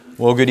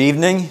Well, good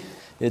evening.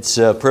 It's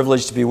a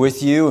privilege to be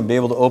with you and be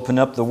able to open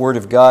up the Word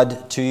of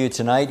God to you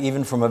tonight,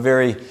 even from a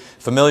very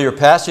familiar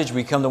passage.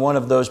 We come to one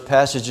of those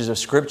passages of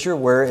Scripture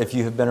where if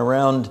you have been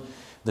around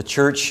the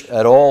church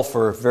at all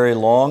for very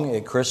long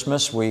at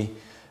Christmas,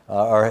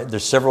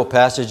 there's several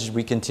passages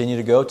we continue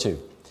to go to.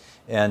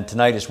 And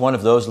tonight is one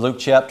of those, Luke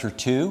chapter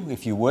 2.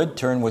 If you would,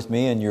 turn with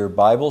me in your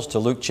Bibles to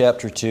Luke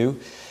chapter 2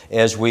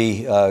 as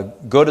we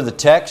go to the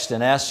text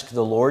and ask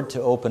the Lord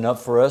to open up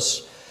for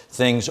us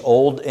things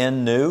old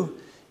and new,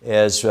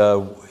 as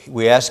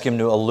we ask Him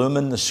to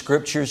illumine the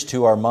Scriptures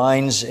to our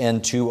minds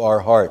and to our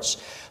hearts.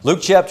 Luke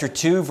chapter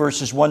 2,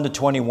 verses 1 to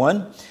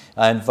 21.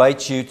 I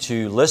invite you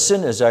to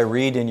listen as I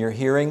read in your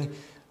hearing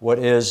what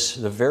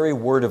is the very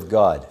Word of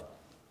God.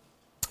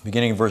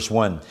 Beginning in verse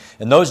 1.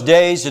 In those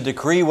days a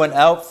decree went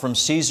out from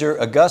Caesar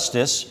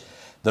Augustus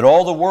that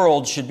all the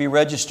world should be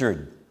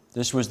registered.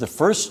 This was the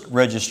first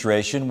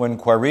registration when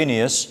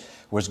Quirinius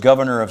was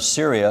governor of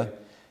Syria,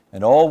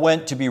 and all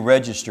went to be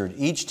registered,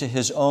 each to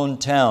his own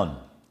town.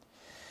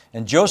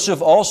 And Joseph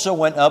also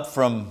went up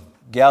from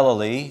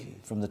Galilee,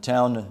 from the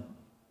town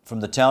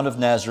of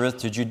Nazareth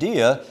to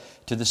Judea,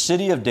 to the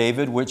city of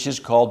David, which is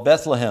called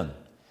Bethlehem,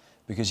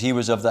 because he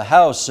was of the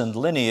house and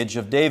lineage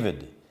of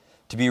David,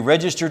 to be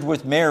registered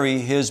with Mary,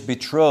 his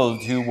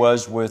betrothed, who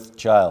was with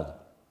child.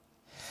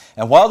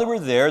 And while they were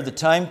there, the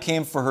time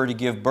came for her to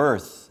give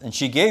birth. And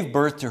she gave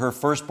birth to her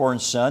firstborn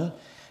son,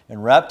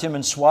 and wrapped him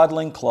in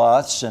swaddling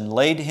cloths, and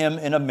laid him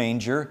in a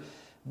manger,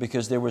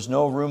 because there was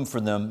no room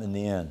for them in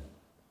the inn.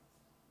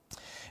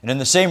 And in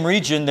the same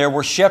region there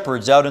were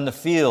shepherds out in the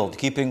field,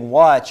 keeping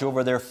watch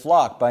over their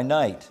flock by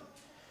night.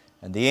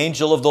 And the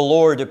angel of the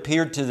Lord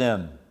appeared to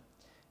them,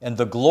 and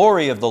the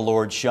glory of the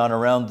Lord shone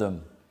around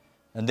them,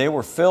 and they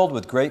were filled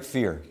with great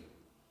fear.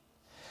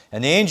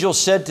 And the angel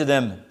said to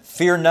them,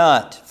 "Fear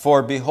not,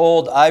 for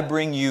behold, I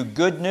bring you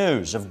good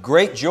news of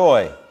great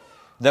joy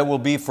that will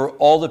be for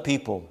all the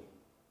people.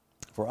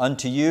 For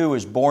unto you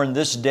is born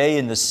this day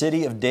in the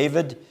city of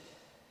David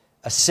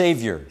a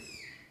Savior,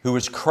 who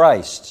is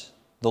Christ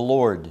the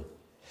Lord.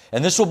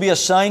 And this will be a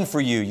sign for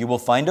you. You will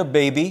find a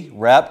baby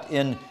wrapped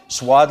in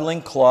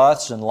swaddling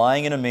cloths and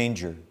lying in a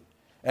manger."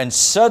 And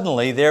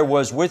suddenly there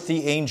was with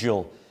the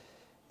angel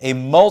a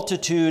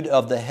multitude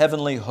of the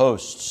heavenly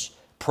hosts,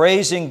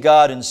 praising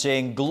God and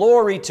saying,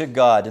 "Glory to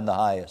God in the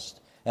highest,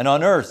 and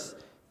on earth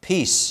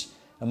peace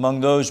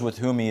among those with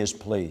whom He is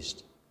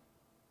pleased."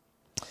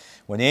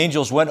 When the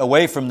angels went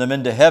away from them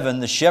into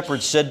heaven, the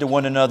shepherds said to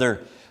one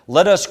another,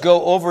 "Let us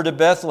go over to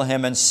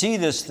Bethlehem and see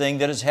this thing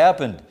that has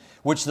happened,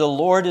 which the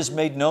Lord has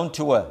made known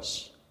to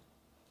us."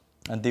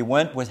 And they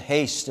went with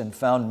haste and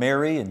found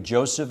Mary and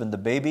Joseph and the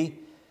baby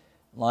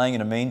lying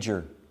in a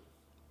manger.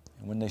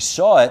 And when they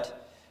saw it,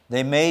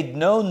 they made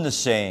known the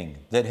saying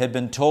that had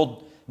been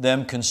told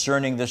them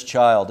concerning this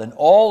child. And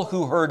all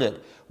who heard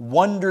it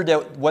wondered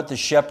at what the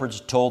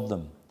shepherds told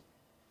them.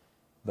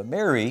 But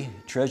Mary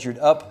treasured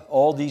up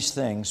all these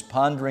things,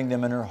 pondering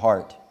them in her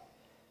heart.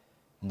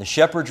 And the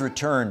shepherds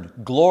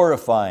returned,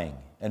 glorifying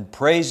and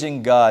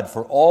praising God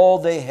for all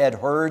they had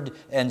heard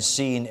and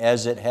seen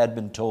as it had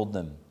been told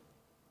them.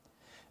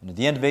 And at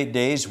the end of 8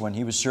 days, when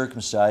he was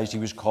circumcised, he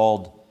was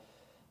called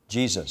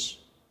Jesus,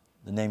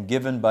 the name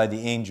given by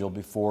the angel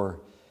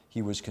before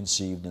he was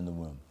conceived in the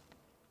womb.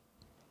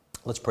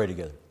 Let's pray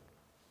together.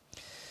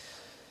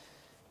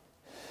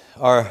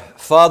 Our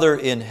Father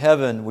in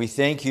heaven, we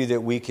thank you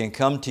that we can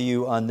come to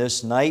you on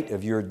this night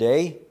of your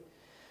day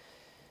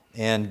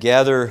and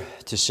gather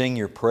to sing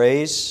your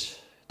praise,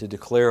 to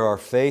declare our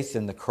faith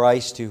in the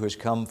Christ who has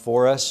come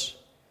for us,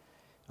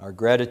 our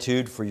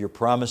gratitude for your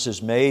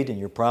promises made and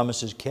your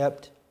promises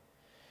kept.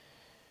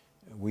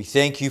 We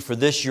thank you for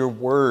this, your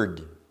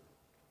word.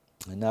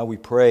 And now we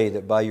pray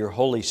that by your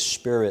Holy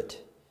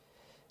Spirit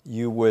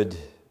you would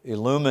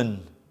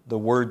illumine the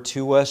word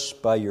to us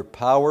by your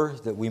power,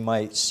 that we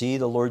might see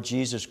the Lord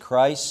Jesus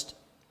Christ,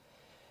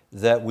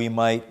 that we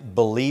might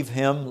believe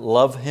Him,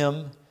 love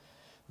Him,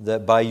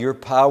 that by your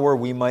power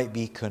we might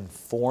be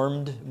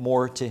conformed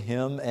more to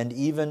Him and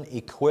even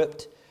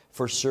equipped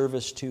for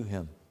service to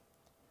Him.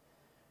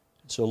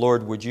 So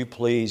Lord, would you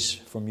please,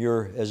 from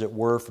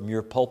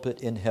your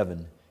pulpit in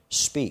heaven,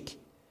 speak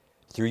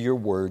through your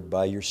word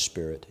by your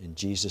Spirit. In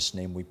Jesus'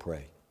 name we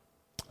pray.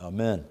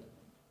 Amen.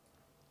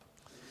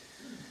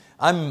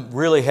 I'm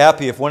really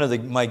happy if one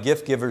of my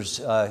gift givers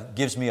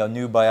gives me a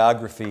new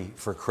biography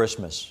for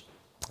Christmas.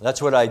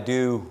 That's what I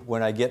do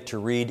when I get to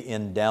read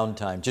in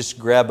downtime. Just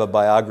grab a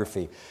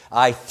biography.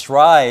 I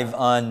thrive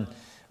on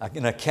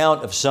an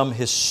account of some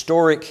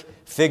historic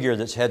figure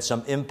that's had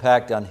some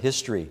impact on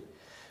history.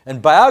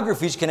 And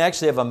biographies can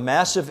actually have a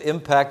massive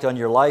impact on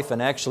your life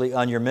and actually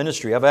on your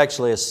ministry. I've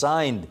actually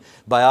assigned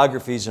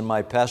biographies in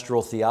my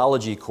pastoral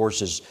theology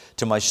courses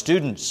to my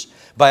students.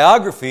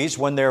 Biographies,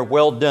 when they're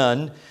well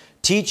done,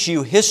 teach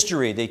you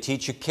history. They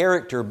teach you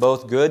character,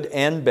 both good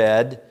and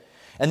bad.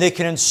 And they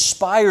can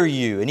inspire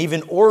you and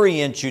even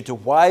orient you to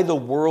why the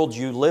world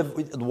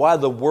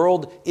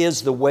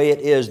is the way it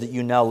is that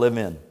you now live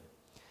in.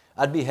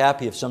 I'd be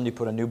happy if somebody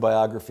put a new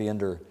biography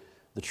under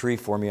the tree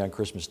for me on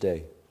Christmas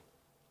Day.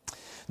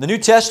 The New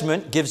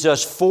Testament gives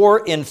us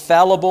 4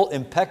 infallible,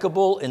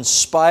 impeccable,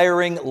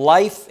 inspiring,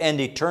 life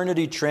and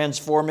eternity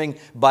transforming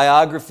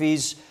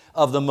biographies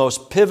of the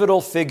most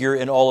pivotal figure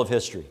in all of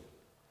history,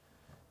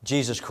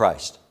 Jesus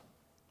Christ.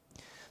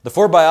 The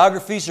 4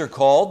 biographies are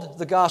called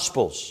the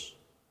Gospels.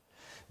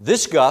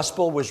 This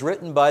Gospel was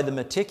written by the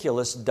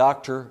meticulous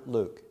Dr.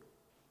 Luke.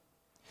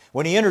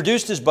 When he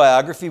introduced his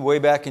biography way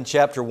back in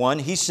chapter 1,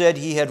 he said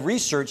he had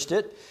researched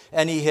it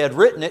and he had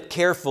written it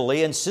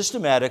carefully and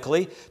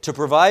systematically to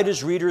provide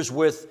his readers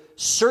with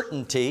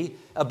certainty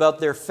about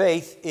their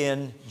faith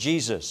in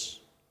Jesus.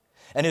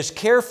 And his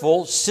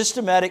careful,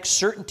 systematic,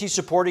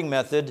 certainty-supporting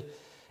method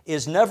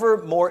is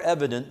never more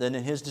evident than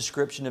in his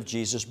description of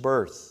Jesus'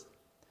 birth.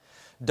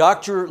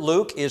 Dr.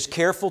 Luke is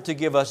careful to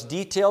give us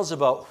details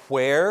about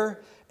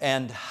where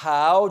and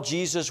how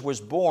Jesus was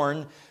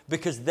born,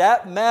 because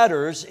that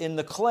matters in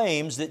the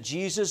claims that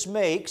Jesus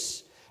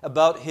makes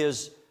about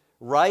his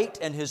right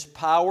and his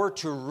power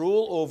to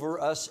rule over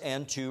us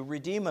and to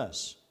redeem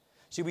us.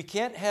 See, we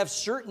can't have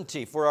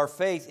certainty for our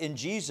faith in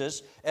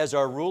Jesus as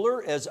our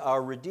ruler, as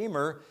our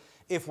redeemer,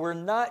 if we're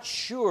not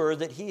sure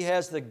that he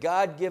has the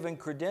God-given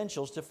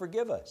credentials to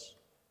forgive us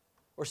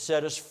or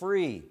set us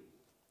free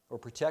or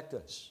protect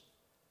us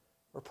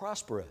or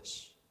prosper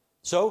us.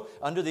 So,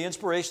 under the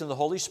inspiration of the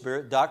Holy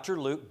Spirit, Dr.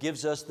 Luke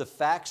gives us the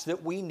facts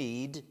that we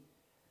need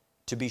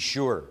to be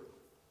sure.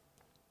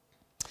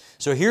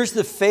 So here's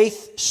the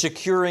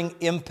faith-securing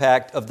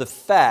impact of the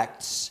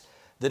facts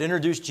that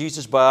introduce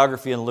Jesus'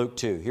 biography in Luke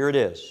 2. Here it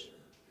is.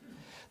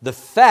 The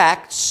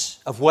facts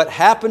of what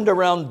happened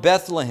around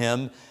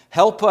Bethlehem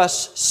help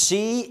us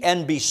see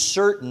and be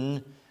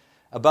certain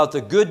about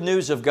the good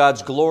news of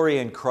God's glory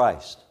in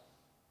Christ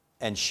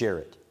and share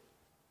it.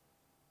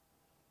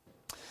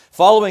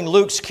 Following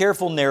Luke's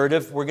careful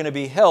narrative, we're going to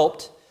be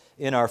helped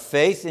in our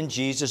faith in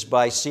Jesus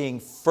by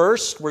seeing,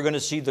 first, we're going to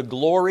see the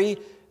glory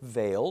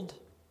veiled.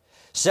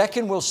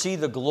 Second, we'll see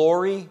the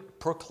glory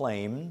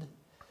proclaimed.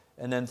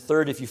 And then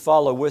third, if you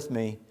follow with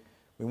me,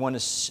 we want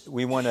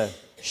to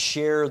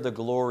share the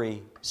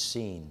glory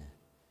seen.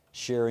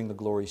 Sharing the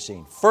glory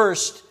seen.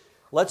 First,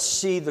 let's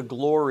see the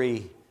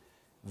glory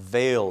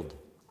veiled.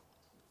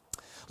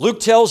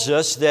 Luke tells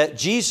us that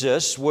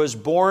Jesus was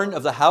born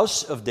of the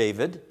house of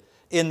David,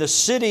 in the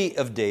city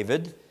of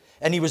David,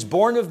 and he was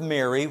born of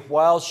Mary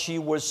while she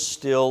was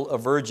still a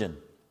virgin.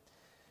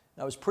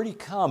 Now, it was pretty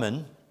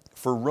common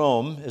for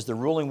Rome, as the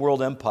ruling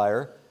world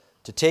empire,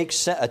 to take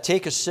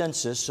a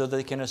census so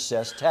they can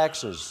assess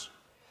taxes.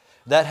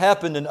 That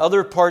happened in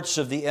other parts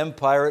of the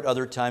empire at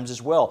other times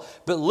as well.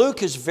 But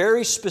Luke is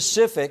very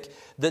specific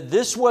that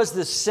this was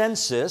the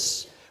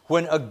census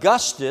when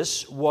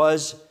Augustus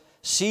was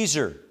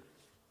Caesar.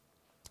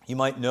 You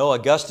might know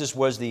Augustus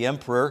was the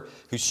emperor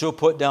who so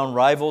put down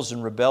rivals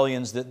and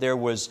rebellions that there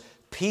was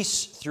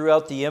peace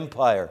throughout the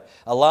empire,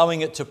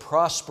 allowing it to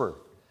prosper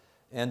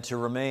and to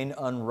remain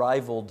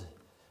unrivaled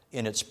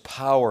in its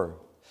power.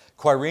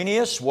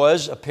 Quirinius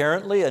was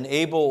apparently an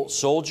able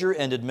soldier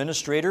and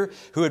administrator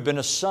who had been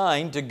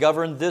assigned to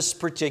govern this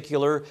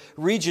particular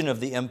region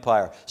of the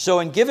empire. So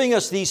in giving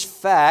us these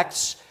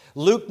facts,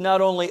 Luke not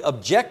only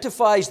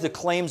objectifies the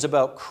claims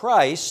about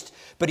Christ,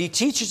 but he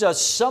teaches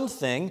us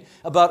something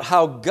about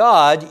how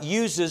God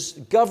uses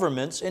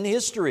governments in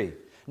history.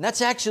 And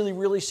that's actually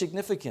really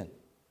significant.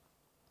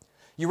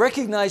 You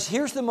recognize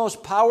here's the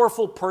most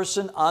powerful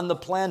person on the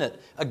planet,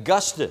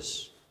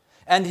 Augustus,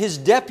 and his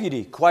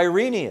deputy,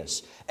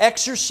 Quirinius,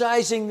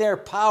 exercising their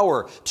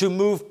power to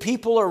move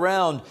people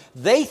around,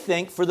 they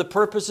think, for the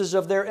purposes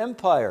of their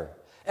empire.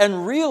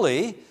 And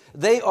really,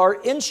 they are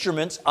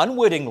instruments,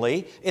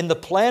 unwittingly, in the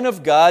plan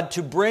of God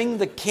to bring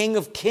the King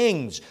of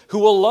Kings,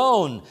 who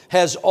alone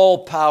has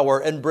all power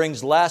and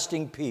brings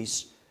lasting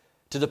peace,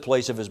 to the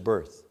place of his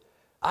birth.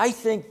 I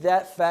think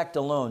that fact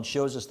alone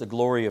shows us the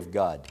glory of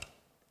God.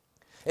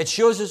 It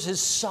shows us his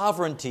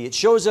sovereignty. It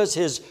shows us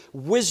his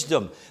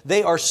wisdom.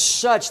 They are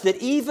such that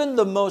even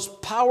the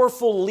most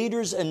powerful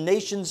leaders and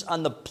nations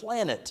on the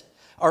planet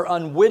are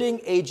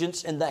unwitting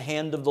agents in the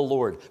hand of the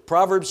Lord.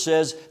 Proverbs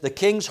says, the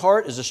king's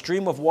heart is a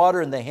stream of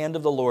water in the hand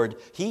of the Lord.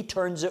 He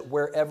turns it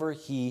wherever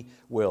he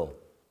will.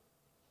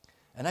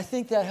 And I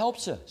think that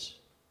helps us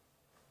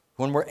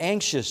when we're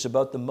anxious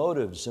about the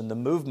motives and the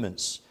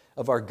movements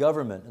of our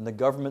government and the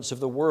governments of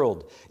the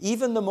world.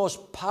 Even the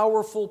most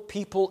powerful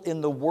people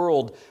in the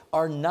world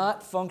are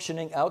not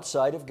functioning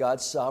outside of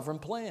God's sovereign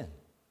plan.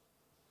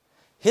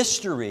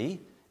 History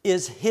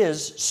is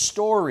his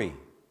story.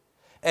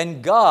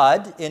 And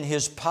God, in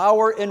his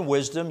power and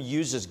wisdom,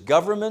 uses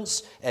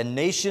governments and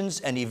nations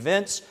and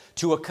events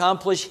to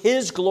accomplish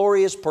his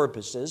glorious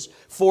purposes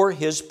for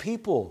his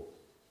people.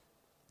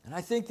 And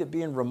I think that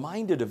being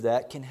reminded of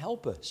that can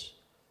help us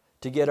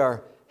to get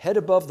our head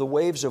above the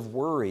waves of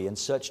worry in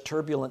such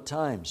turbulent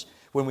times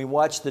when we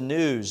watch the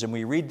news and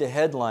we read the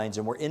headlines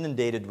and we're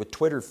inundated with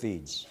Twitter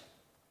feeds.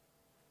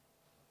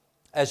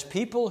 As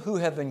people who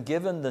have been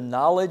given the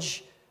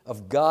knowledge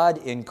of God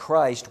in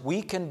Christ,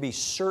 we can be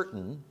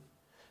certain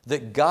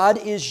that God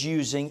is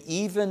using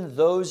even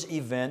those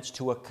events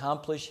to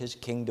accomplish His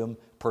kingdom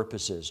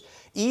purposes.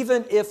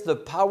 Even if the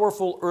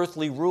powerful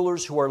earthly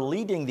rulers who are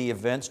leading the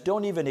events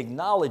don't even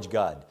acknowledge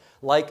God,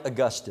 like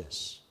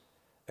Augustus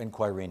and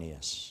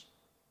Quirinius.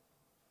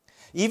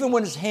 Even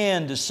when His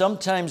hand is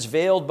sometimes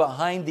veiled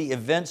behind the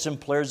events and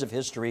players of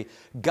history,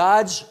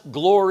 God's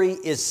glory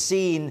is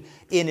seen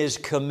in His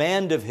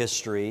command of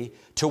history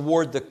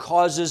toward the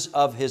causes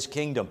of His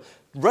kingdom.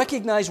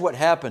 Recognize what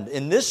happened.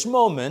 In this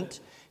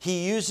moment,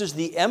 He uses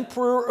the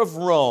emperor of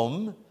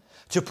Rome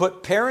to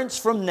put parents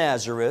from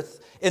Nazareth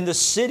in the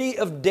city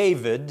of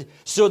David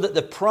so that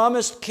the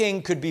promised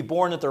king could be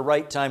born at the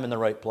right time in the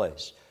right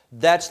place.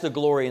 That's the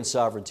glory and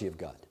sovereignty of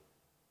God.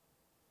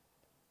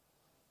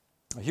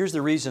 Here's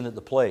the reason that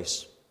the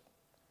place,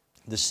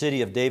 the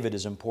city of David,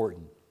 is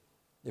important.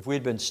 If we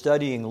had been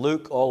studying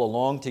Luke all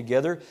along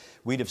together,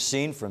 we'd have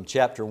seen from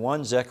chapter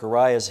 1,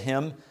 Zechariah's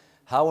hymn,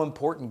 how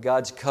important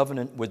God's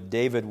covenant with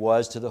David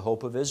was to the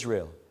hope of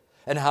Israel,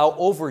 and how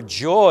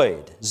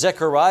overjoyed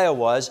Zechariah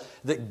was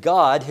that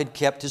God had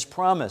kept His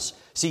promise.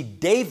 See,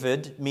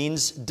 David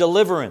means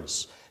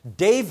deliverance.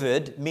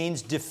 David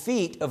means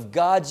defeat of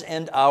God's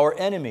and our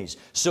enemies.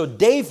 So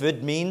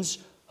David means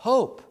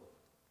hope.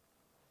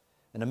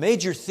 And a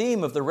major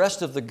theme of the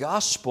rest of the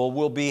gospel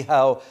will be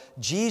how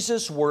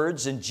Jesus'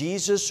 words and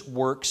Jesus'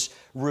 works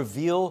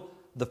reveal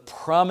the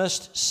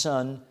promised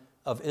Son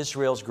of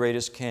Israel's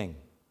greatest king.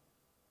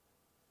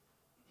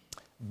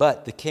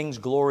 But the king's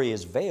glory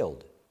is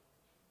veiled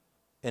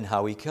in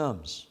how He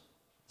comes.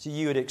 See,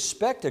 you would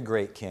expect a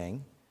great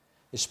king,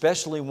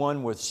 especially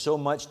one with so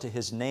much to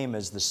his name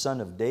as the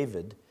Son of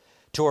David,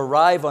 to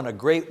arrive on a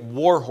great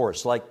war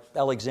horse like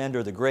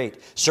Alexander the Great,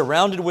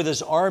 surrounded with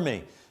his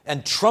army,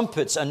 and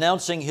trumpets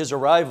announcing his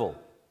arrival.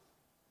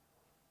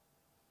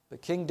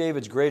 But King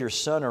David's greater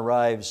son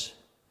arrives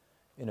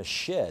in a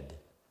shed,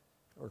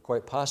 or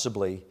quite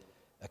possibly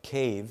a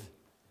cave,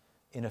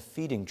 in a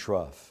feeding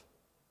trough.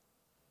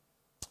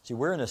 See,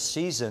 we're in a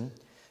season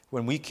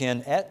when we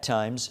can, at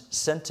times,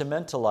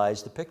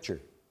 sentimentalize the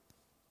picture.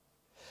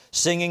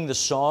 Singing the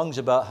songs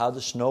about how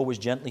the snow was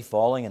gently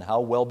falling and how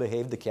well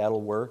behaved the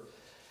cattle were,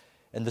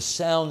 and the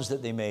sounds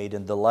that they made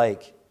and the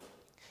like.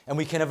 And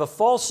we can have a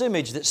false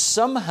image that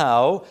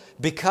somehow,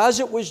 because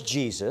it was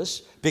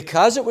Jesus,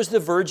 because it was the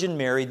Virgin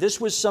Mary, this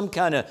was some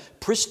kind of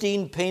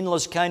pristine,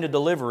 painless kind of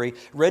delivery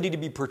ready to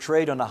be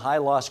portrayed on a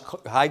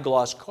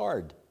high-gloss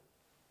card.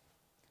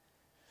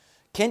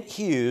 Kent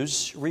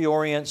Hughes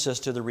reorients us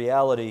to the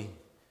reality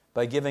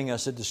by giving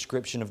us a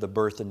description of the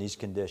birth in these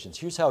conditions.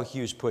 Here's how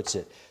Hughes puts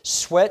it.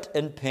 Sweat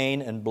and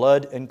pain and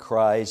blood and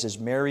cries as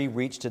Mary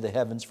reached to the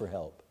heavens for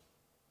help.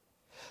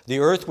 The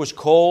earth was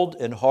cold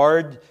and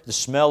hard. The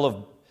smell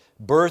of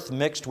birth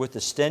mixed with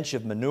the stench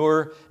of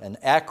manure and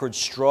acrid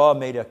straw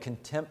made a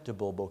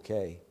contemptible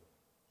bouquet.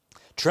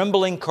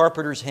 Trembling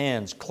carpenter's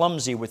hands,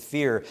 clumsy with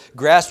fear,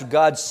 grasped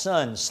God's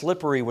Son,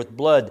 slippery with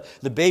blood,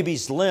 the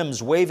baby's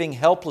limbs waving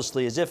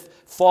helplessly as if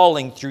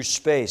falling through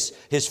space,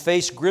 his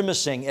face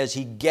grimacing as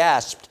he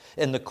gasped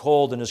in the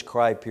cold and his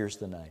cry pierced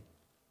the night.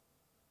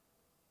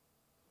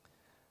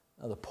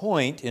 Now, the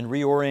point in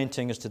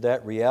reorienting us to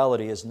that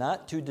reality is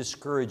not to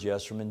discourage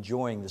us from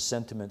enjoying the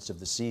sentiments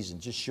of the season.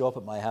 Just show up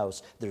at my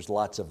house, there's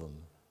lots of them.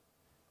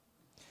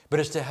 But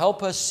it's to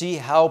help us see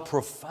how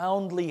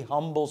profoundly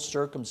humble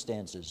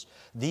circumstances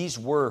these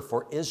were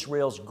for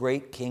Israel's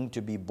great king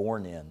to be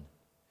born in.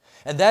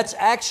 And that's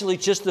actually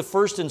just the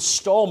first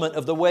installment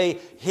of the way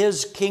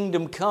His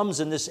kingdom comes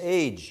in this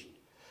age.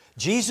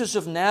 Jesus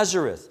of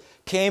Nazareth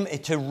came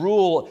to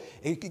rule,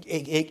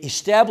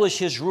 establish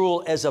His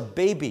rule as a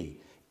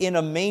baby in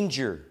a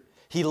manger.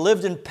 He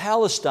lived in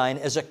Palestine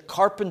as a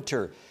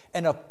carpenter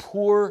and a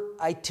poor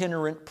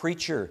itinerant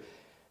preacher.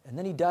 And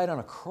then He died on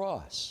a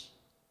cross.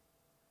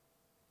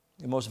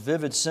 The most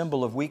vivid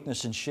symbol of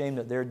weakness and shame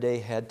that their day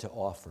had to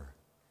offer.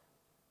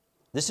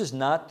 This is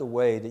not the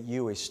way that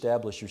you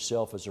establish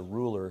yourself as a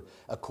ruler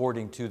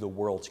according to the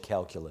world's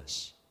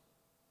calculus.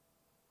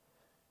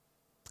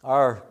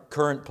 Our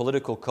current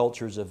political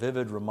culture is a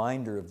vivid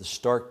reminder of the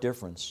stark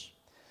difference.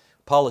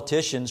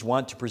 Politicians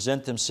want to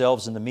present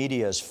themselves in the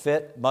media as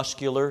fit,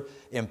 muscular,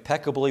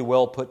 impeccably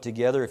well put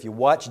together. If you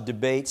watch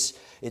debates,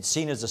 it's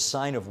seen as a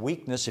sign of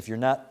weakness if you're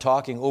not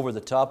talking over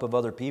the top of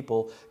other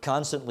people,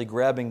 constantly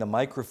grabbing the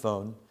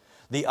microphone.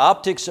 The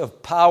optics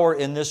of power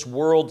in this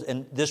world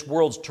and this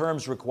world's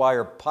terms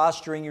require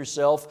posturing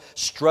yourself,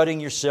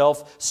 strutting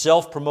yourself,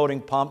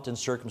 self-promoting pomp and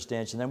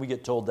circumstance, and then we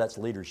get told that's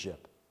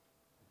leadership.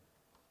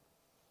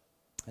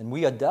 And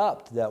we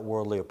adopt that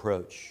worldly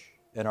approach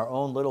in our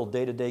own little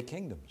day-to-day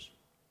kingdoms.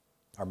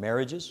 Our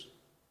marriages,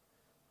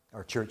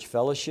 our church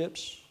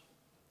fellowships,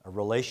 our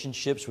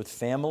relationships with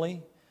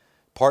family,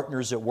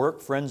 partners at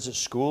work, friends at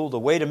school. The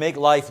way to make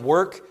life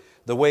work,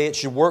 the way it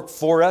should work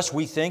for us,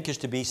 we think, is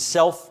to be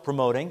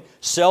self-promoting,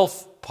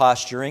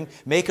 self-posturing,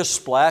 make a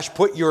splash,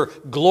 put your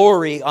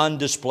glory on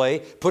display,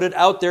 put it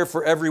out there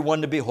for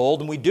everyone to behold.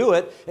 And we do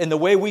it in the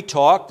way we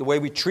talk, the way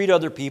we treat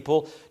other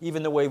people,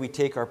 even the way we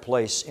take our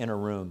place in a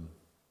room.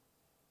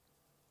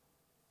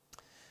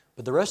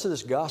 But the rest of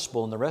this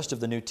gospel and the rest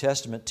of the New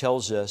Testament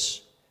tells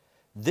us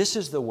this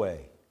is the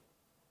way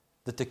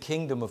that the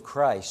kingdom of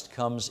Christ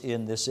comes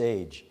in this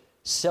age.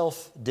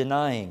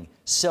 Self-denying,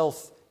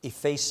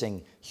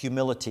 self-effacing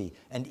humility,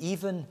 and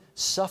even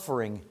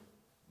suffering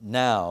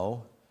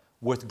now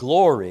with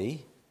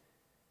glory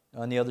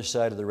on the other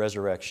side of the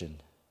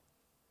resurrection.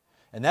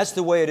 And that's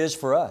the way it is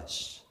for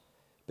us,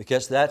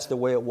 because that's the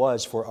way it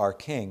was for our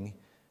King,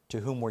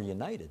 to whom we're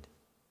united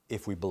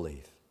if we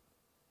believe.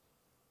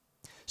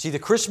 See, the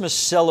Christmas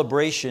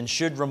celebration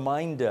should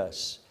remind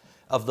us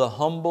of the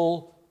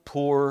humble,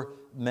 poor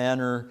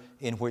manner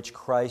in which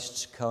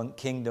Christ's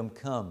kingdom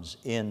comes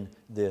in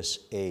this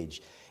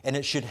age. And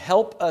it should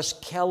help us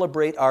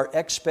calibrate our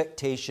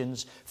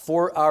expectations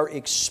for our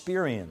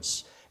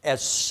experience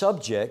as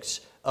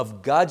subjects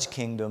of God's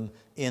kingdom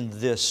in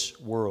this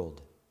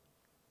world.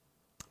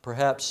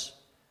 Perhaps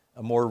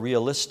a more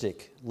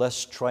realistic,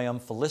 less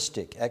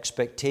triumphalistic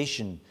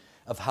expectation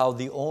of how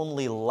the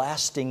only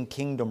lasting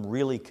kingdom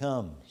really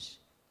comes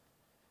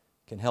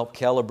can help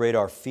calibrate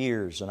our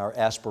fears and our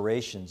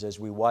aspirations as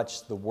we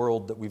watch the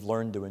world that we've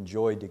learned to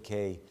enjoy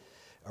decay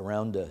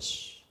around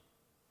us.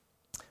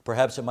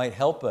 Perhaps it might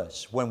help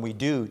us when we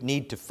do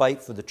need to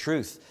fight for the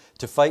truth,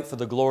 to fight for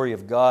the glory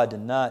of God,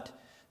 and not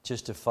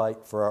just to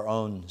fight for our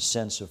own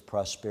sense of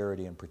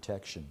prosperity and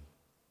protection.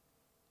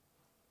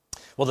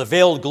 Well, the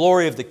veiled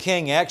glory of the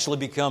King actually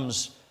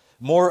becomes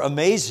more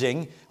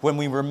amazing when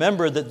we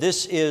remember that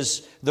this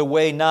is the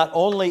way not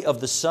only of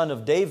the Son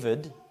of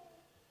David,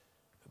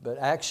 but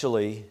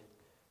actually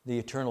the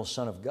eternal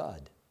Son of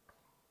God.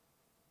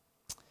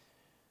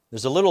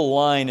 There's a little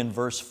line in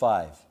verse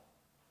 5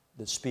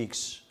 that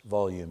speaks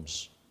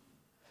volumes.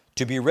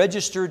 To be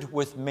registered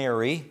with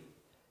Mary,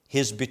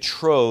 his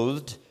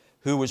betrothed,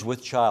 who was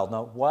with child.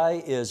 Now,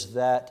 why is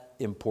that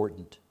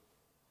important?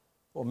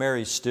 Well,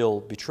 Mary's still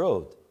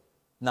betrothed,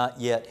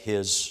 not yet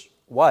his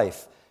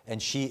wife, and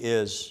she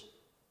is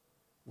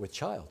with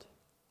child.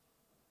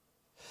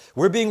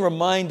 We're being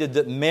reminded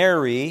that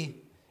Mary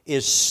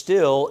is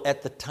still,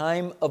 at the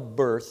time of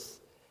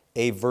birth,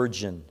 a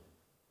virgin.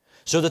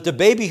 So that the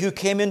baby who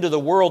came into the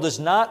world is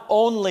not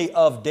only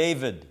of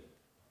David,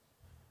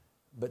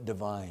 but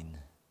divine.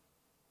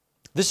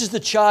 This is the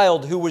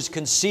child who was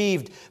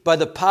conceived by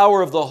the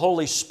power of the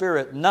Holy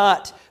Spirit,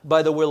 not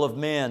by the will of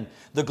man.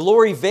 The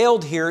glory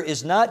veiled here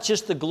is not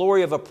just the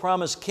glory of a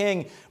promised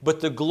king,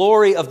 but the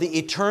glory of the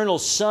eternal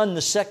Son,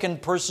 the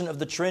second person of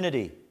the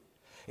Trinity.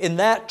 In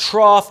that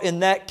trough,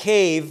 in that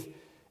cave,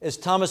 as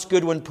Thomas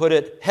Goodwin put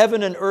it,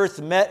 heaven and earth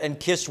met and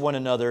kissed one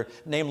another,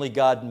 namely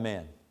God and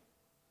man.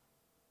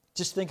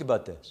 Just think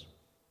about this.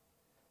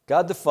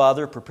 God the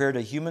Father prepared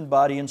a human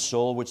body and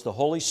soul, which the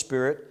Holy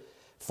Spirit,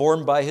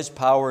 formed by His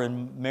power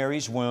in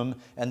Mary's womb,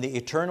 and the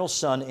eternal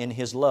Son in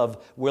His love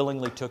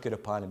willingly took it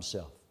upon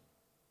Himself.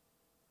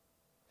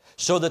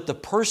 So that the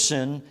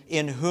person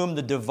in whom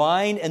the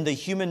divine and the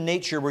human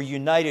nature were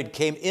united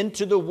came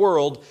into the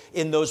world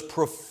in those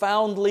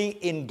profoundly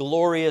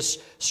inglorious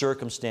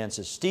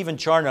circumstances. Stephen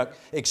Charnock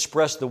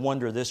expressed the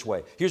wonder this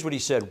way. Here's what he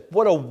said: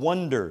 "What a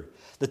wonder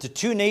that the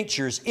two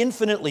natures,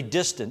 infinitely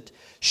distant,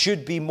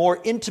 should be more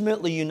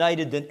intimately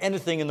united than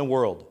anything in the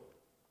world.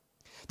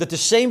 That the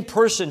same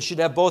person should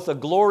have both a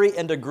glory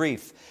and a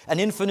grief, an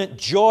infinite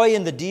joy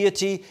in the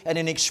deity and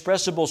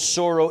inexpressible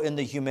sorrow in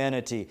the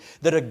humanity.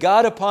 That a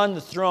God upon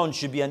the throne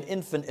should be an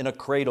infant in a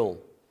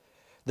cradle.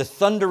 The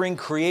thundering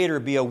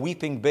Creator be a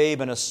weeping babe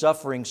and a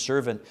suffering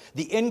servant.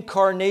 The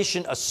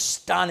incarnation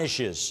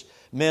astonishes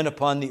men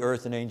upon the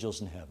earth and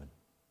angels in heaven."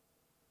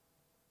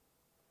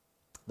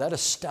 That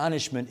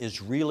astonishment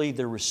is really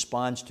the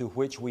response to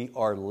which we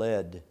are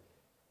led.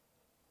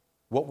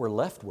 What we're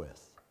left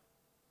with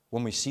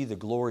when we see the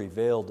glory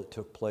veiled that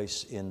took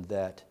place in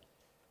that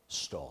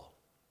stall.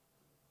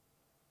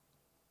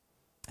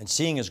 And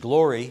seeing His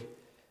glory,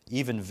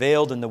 even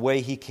veiled in the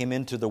way He came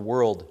into the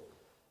world,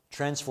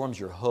 transforms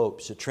your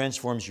hopes, it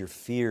transforms your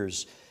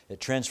fears, it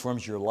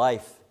transforms your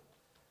life,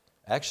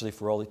 actually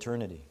for all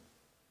eternity.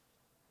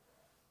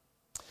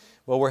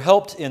 Well, we're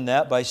helped in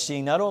that by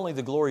seeing not only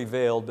the glory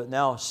veiled, but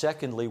now,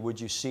 secondly,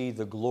 would you see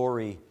the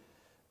glory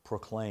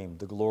proclaimed,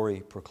 the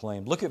glory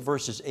proclaimed. Look at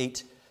verses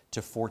 8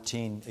 to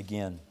 14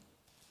 again.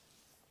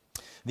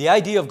 The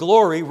idea of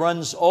glory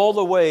runs all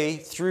the way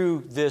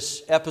through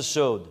this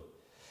episode.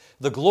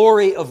 The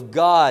glory of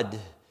God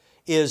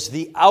is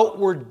the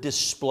outward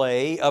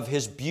display of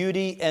His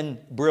beauty and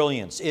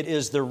brilliance. It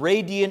is the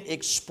radiant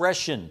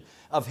expression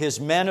of His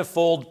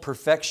manifold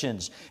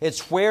perfections.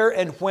 It's where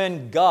and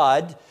when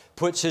God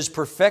puts His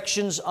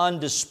perfections on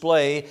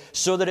display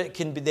so that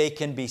they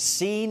can be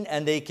seen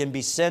and they can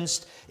be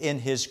sensed in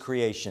His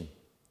creation.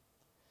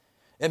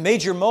 At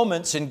major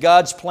moments in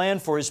God's plan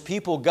for His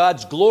people,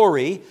 God's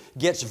glory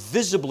gets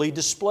visibly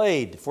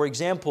displayed. For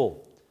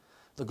example,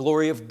 the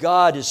glory of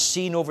God is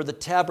seen over the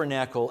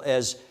tabernacle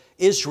as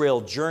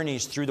Israel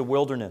journeys through the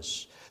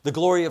wilderness. The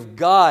glory of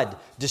God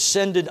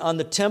descended on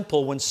the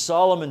temple when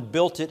Solomon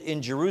built it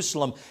in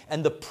Jerusalem.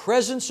 And the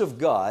presence of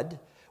God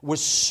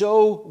was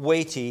so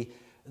weighty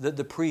that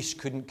the priests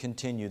couldn't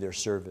continue their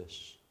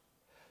service.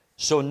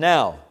 So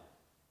now,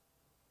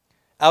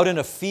 out in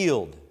a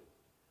field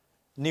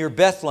near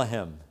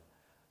Bethlehem,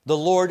 the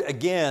Lord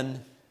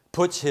again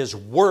puts His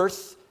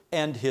worth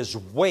and His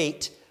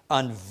weight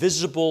on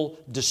visible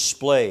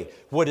display.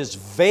 What is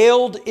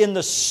veiled in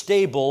the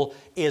stable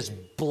is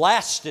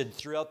blasted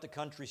throughout the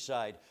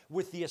countryside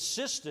with the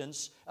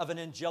assistance of an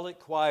angelic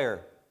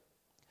choir.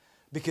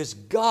 Because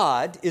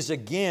God is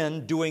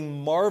again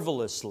doing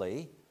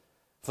marvelously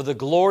for the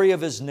glory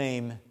of His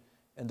name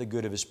and the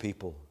good of His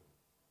people.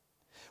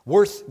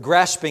 Worth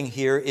grasping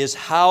here is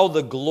how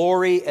the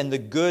glory and the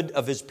good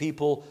of His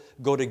people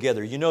go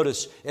together. You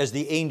notice as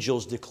the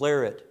angels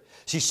declare it.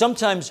 See,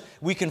 sometimes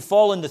we can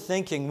fall into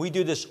thinking, we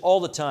do this all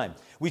the time,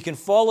 we can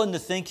fall into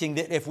thinking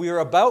that if we are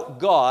about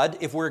God,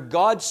 if we're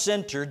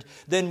God-centered,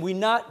 then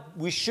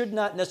we should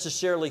not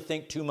necessarily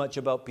think too much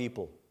about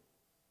people.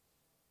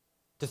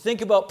 To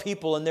think about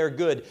people and their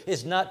good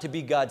is not to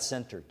be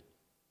God-centered.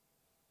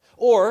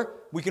 Or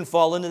we can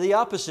fall into the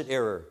opposite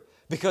error.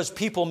 Because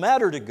people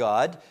matter to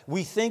God,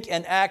 we think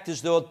and act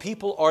as though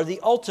people are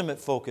the ultimate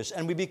focus,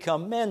 and we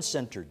become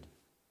man-centered.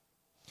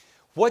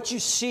 What you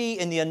see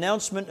in the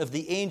announcement of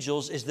the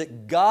angels is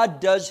that God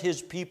does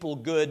His people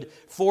good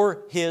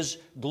for His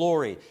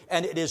glory.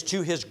 And it is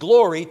to His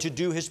glory to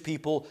do His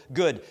people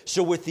good.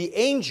 So with the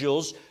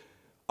angels,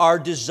 our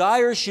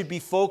desires should be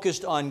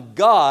focused on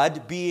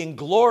God being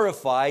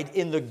glorified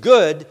in the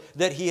good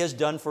that He has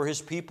done for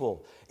His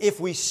people. If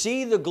we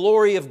see the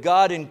glory of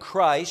God in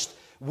Christ,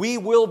 we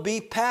will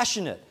be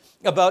passionate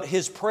about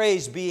His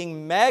praise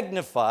being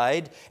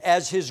magnified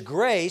as His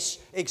grace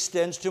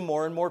extends to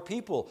more and more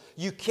people.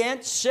 You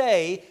can't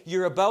say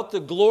you're about the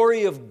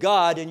glory of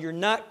God and you're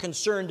not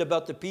concerned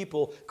about the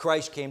people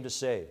Christ came to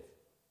save.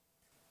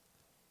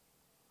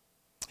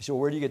 So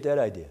where do you get that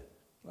idea?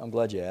 I'm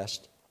glad you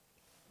asked.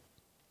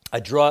 I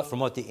draw it from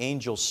what the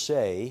angels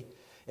say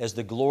as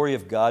the glory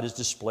of God is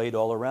displayed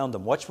all around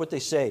them. Watch what they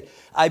say.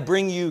 I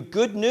bring you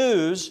good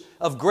news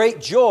of great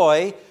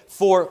joy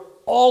for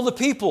all the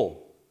people.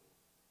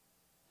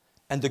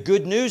 And the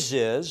good news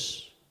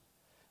is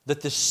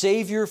that the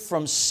Savior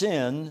from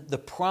sin, the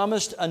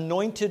promised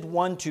anointed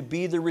one to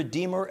be the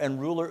Redeemer and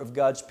ruler of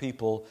God's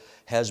people,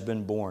 has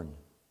been born.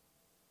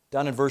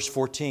 Down in verse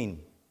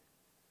 14,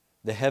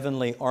 the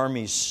heavenly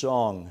army's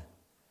song,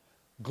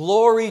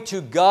 glory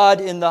to God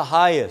in the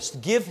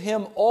highest. Give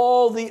Him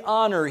all the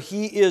honor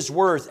He is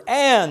worth.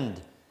 And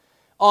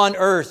on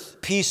earth,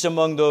 peace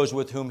among those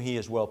with whom He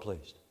is well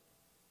pleased.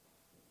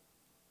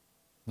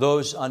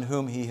 Those on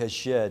whom He has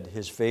shed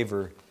His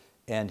favor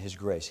and His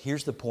grace.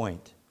 Here's the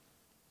point.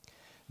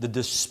 The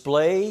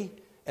display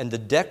and the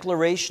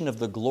declaration of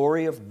the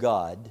glory of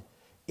God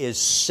is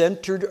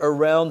centered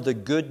around the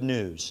good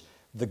news,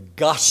 the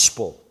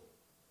gospel,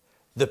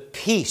 the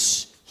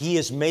peace He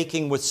is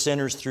making with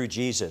sinners through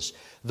Jesus.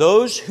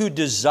 Those who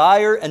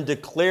desire and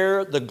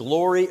declare the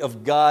glory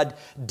of God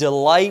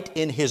delight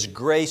in His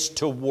grace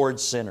toward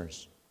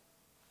sinners.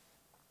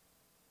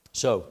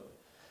 So,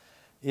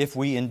 if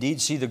we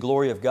indeed see the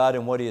glory of God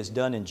and what He has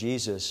done in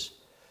Jesus,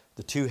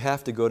 the two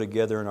have to go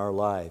together in our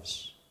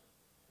lives.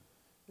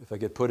 If I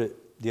could put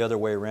it the other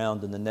way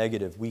around in the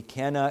negative, we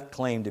cannot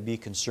claim to be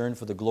concerned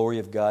for the glory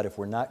of God if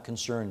we're not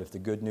concerned if the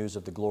good news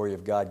of the glory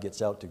of God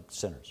gets out to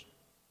sinners.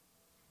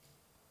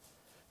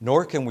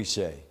 Nor can we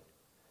say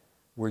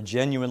we're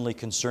genuinely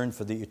concerned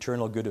for the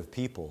eternal good of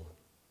people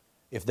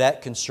if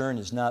that concern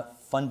is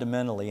not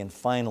fundamentally and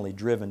finally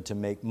driven to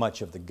make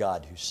much of the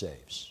God who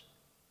saves.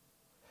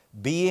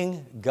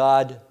 Being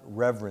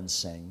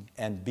God-reverencing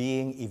and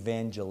being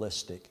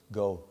evangelistic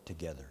go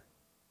together.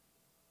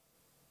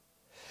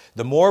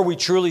 The more we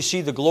truly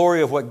see the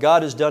glory of what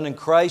God has done in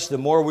Christ, the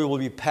more we will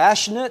be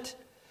passionate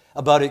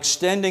about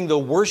extending the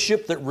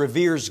worship that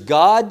reveres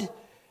God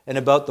and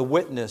about the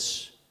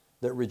witness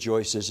that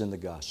rejoices in the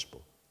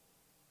gospel.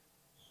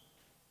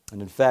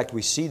 And in fact,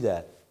 we see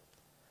that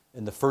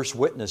in the first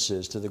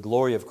witnesses to the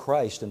glory of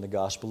Christ in the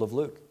Gospel of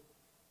Luke.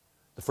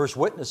 The first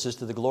witnesses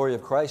to the glory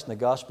of Christ in the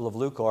Gospel of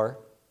Luke are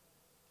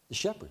the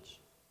shepherds.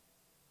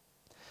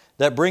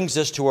 That brings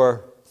us to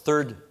our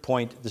third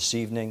point this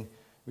evening.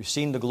 We've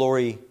seen the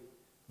glory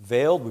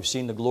veiled. We've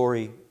seen the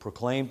glory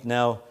proclaimed.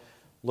 Now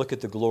look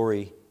at the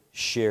glory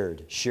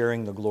shared,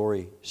 sharing the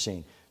glory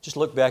seen. Just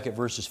look back at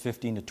verses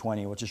 15 to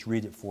 20. We'll just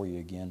read it for you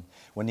again.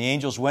 When the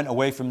angels went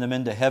away from them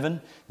into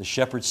heaven, the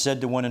shepherds said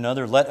to one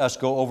another, "Let us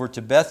go over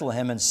to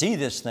Bethlehem and see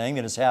this thing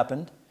that has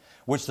happened,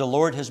 which the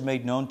Lord has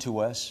made known to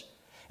us."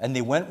 And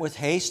they went with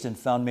haste and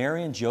found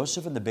Mary and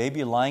Joseph and the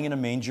baby lying in a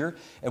manger.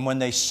 And when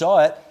they saw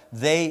it,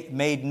 they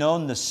made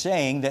known the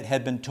saying that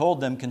had been told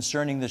them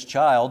concerning this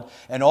child.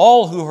 And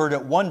all who heard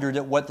it wondered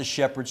at what the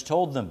shepherds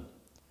told them.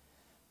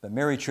 But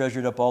Mary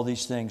treasured up all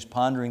these things,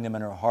 pondering them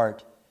in her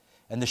heart.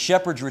 And the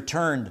shepherds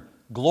returned,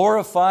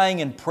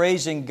 glorifying and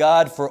praising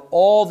God for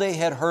all they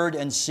had heard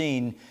and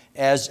seen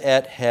as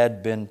it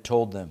had been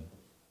told them.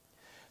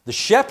 The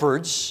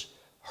shepherds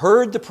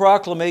heard the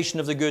proclamation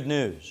of the good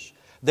news.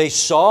 They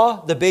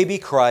saw the baby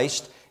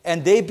Christ,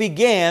 and they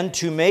began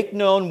to make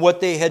known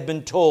what they had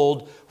been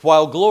told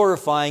while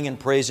glorifying and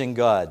praising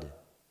God.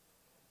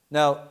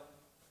 Now,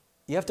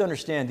 you have to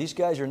understand, these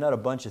guys are not a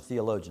bunch of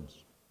theologians.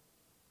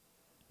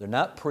 They're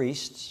not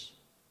priests.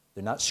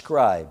 They're not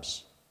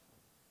scribes.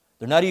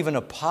 They're not even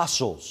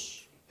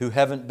apostles who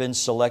haven't been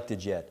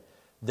selected yet.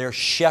 They're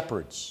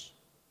shepherds.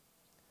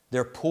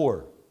 They're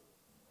poor.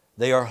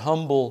 They are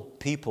humble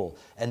people.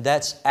 And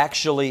that's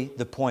actually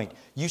the point.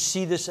 You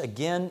see this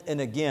again and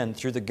again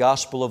through the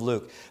Gospel of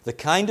Luke. The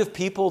kind of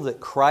people that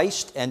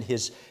Christ and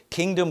His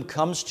kingdom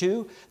comes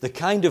to, the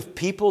kind of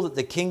people that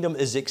the kingdom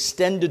is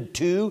extended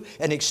to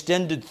and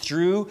extended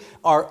through,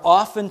 are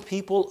often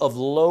people of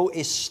low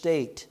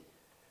estate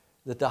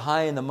that the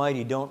high and the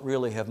mighty don't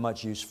really have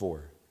much use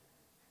for.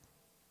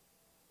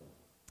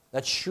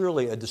 That's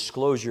surely a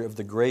disclosure of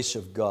the grace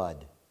of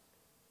God,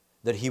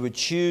 that He would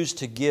choose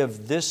to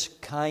give this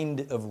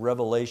kind of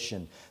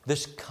revelation,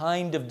 this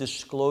kind of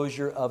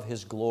disclosure of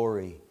His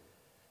glory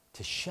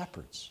to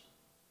shepherds.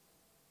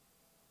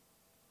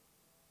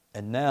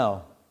 And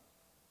now,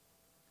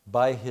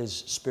 by His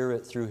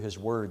Spirit through His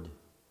Word,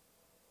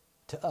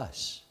 to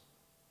us.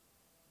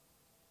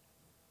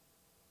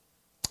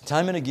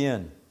 Time and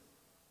again,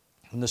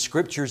 when the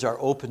Scriptures are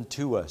open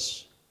to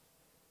us,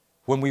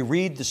 when we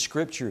read the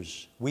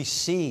Scriptures, we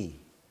see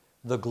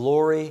the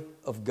glory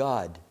of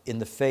God in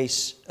the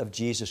face of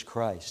Jesus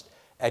Christ.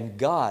 And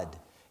God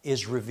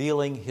is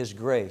revealing His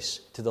grace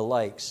to the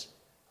likes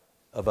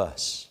of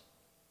us.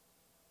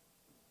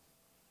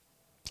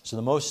 So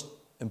the most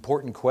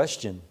important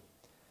question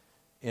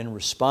in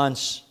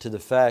response to the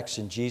facts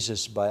in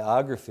Jesus'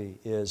 biography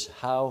is,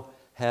 how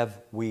have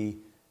we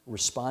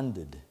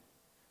responded?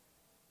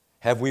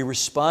 Have we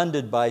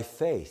responded by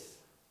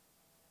faith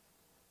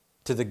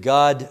to the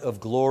God of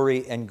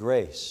glory and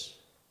grace,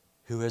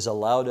 who has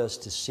allowed us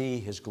to see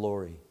His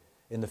glory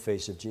in the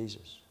face of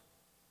Jesus?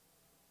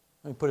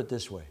 Let me put it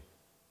this way.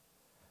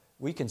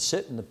 We can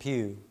sit in the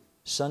pew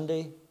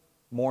Sunday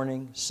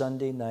morning,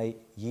 Sunday night,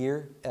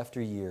 year after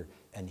year,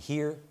 and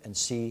hear and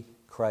see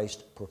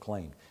Christ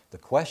proclaimed. The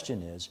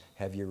question is,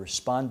 have you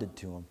responded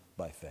to Him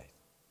by faith?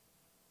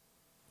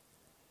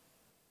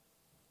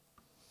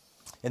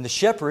 In the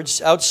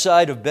shepherds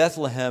outside of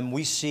Bethlehem,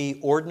 we see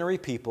ordinary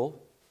people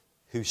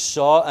who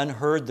saw and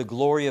heard the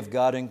glory of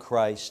God in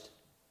Christ.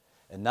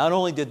 And not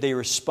only did they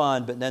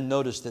respond, but then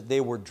notice that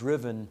they were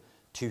driven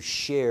to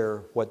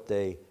share what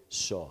they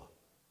saw.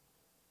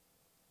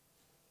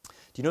 Do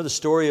you know the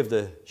story of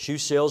the shoe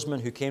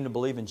salesman who came to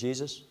believe in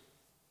Jesus?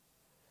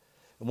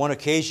 On one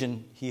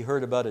occasion, he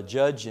heard about a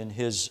judge in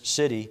his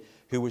city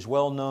who was a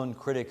well-known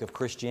critic of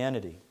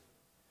Christianity.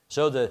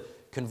 So the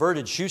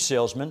converted shoe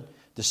salesman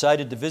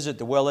decided to visit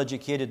the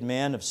well-educated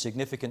man of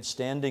significant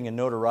standing and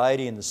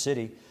notoriety in the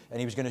city, and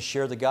he was going to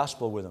share the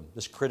gospel with him,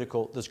 this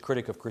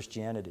critic of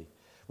Christianity.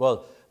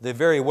 Well, the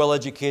very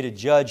well-educated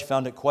judge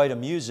found it quite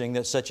amusing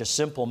that such a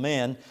simple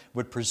man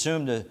would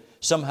presume that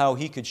somehow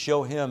he could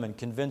show him and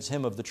convince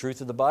him of the truth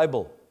of the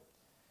Bible.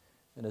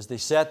 And as they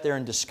sat there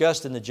and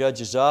discussed in the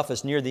judge's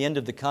office, near the end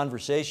of the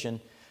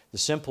conversation, the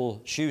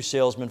simple shoe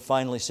salesman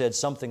finally said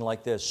something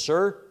like this: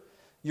 "Sir,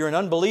 you're an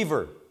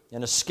unbeliever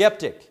and a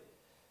skeptic,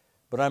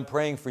 but I'm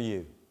praying for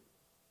you,"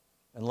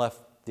 and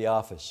left the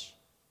office.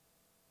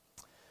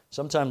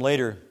 Sometime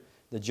later,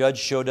 the judge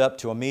showed up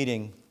to a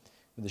meeting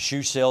the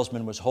shoe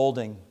salesman was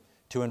holding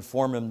to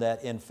inform him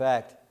that, in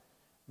fact,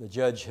 the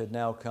judge had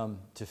now come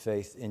to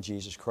faith in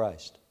Jesus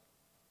Christ.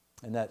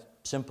 And that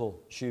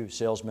simple shoe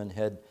salesman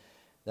had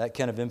that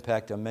kind of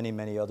impact on many,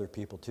 many other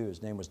people too.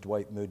 His name was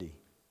Dwight Moody.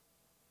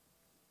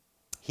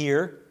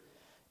 Here,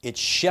 it's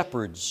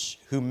shepherds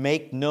who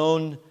make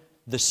known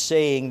the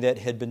saying that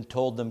had been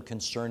told them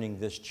concerning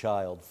this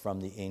child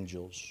from the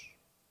angels.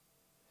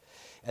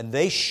 And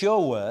they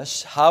show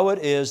us how it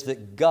is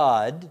that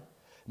God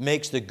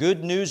makes the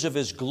good news of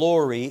His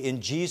glory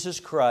in Jesus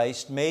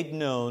Christ made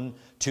known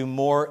to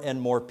more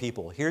and more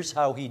people. Here's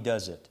how He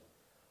does it.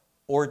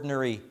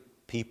 Ordinary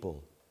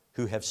people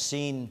who have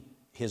seen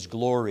His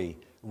glory,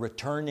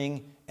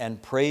 returning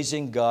and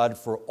praising God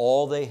for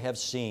all they have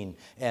seen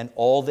and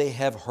all they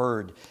have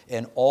heard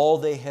and all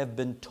they have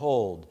been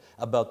told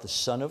about the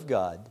Son of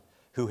God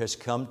who has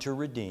come to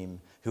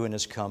redeem, who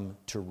has come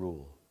to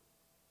rule.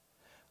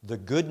 The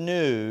good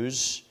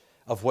news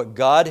of what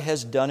God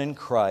has done in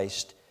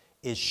Christ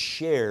is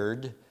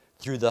shared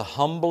through the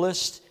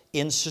humblest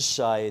in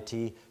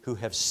society who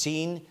have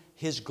seen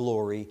His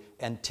glory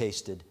and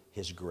tasted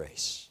His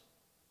grace.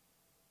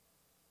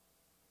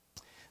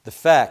 The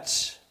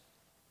facts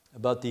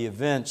about the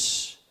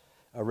events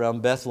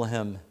around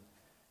Bethlehem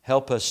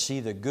help us see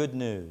the good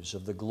news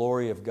of the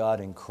glory of God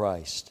in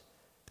Christ.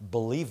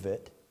 Believe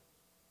it,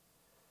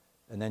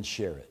 and then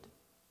share it.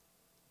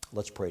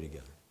 Let's pray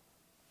together.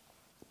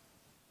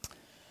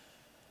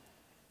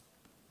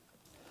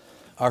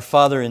 Our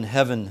Father in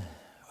heaven,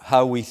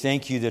 how we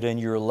thank You that in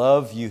Your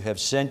love You have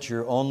sent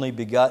Your only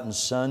begotten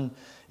Son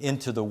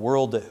into the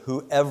world, that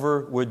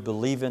whoever would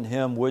believe in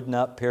Him would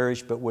not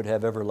perish but would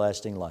have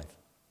everlasting life.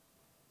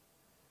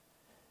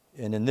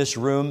 And in this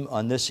room,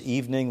 on this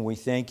evening, we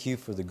thank You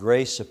for the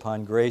grace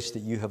upon grace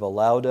that You have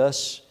allowed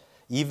us,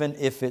 even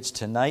if it's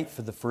tonight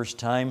for the first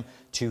time,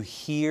 to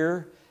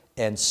hear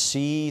and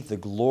see the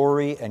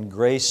glory and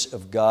grace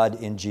of God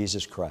in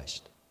Jesus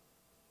Christ.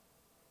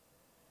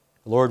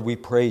 Lord, we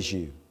praise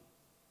you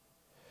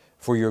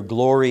for your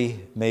glory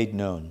made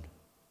known.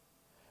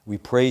 We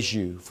praise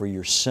you for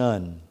your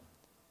Son,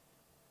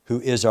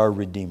 who is our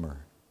Redeemer.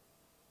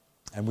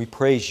 And we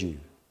praise you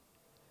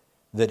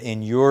that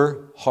in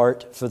your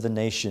heart for the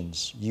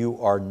nations,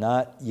 you are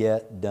not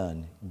yet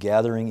done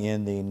gathering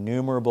in the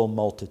innumerable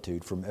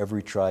multitude from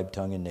every tribe,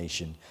 tongue, and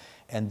nation,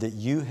 and that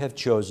you have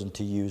chosen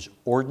to use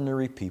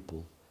ordinary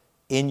people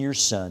in your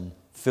Son,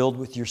 filled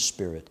with your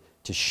Spirit,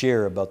 to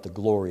share about the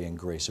glory and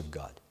grace of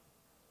God.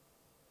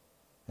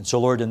 And so,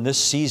 Lord, in this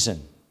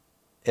season,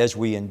 as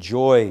we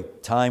enjoy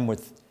time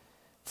with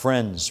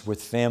friends,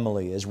 with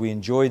family, as we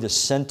enjoy the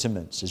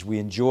sentiments, as we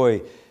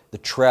enjoy the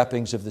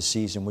trappings of the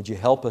season, would you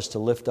help us to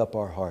lift up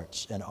our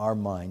hearts and our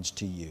minds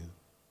to you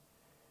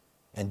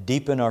and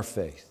deepen our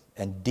faith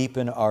and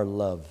deepen our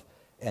love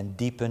and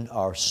deepen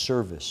our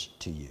service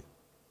to you.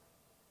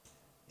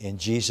 In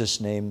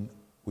Jesus' name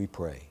we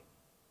pray.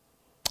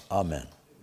 Amen.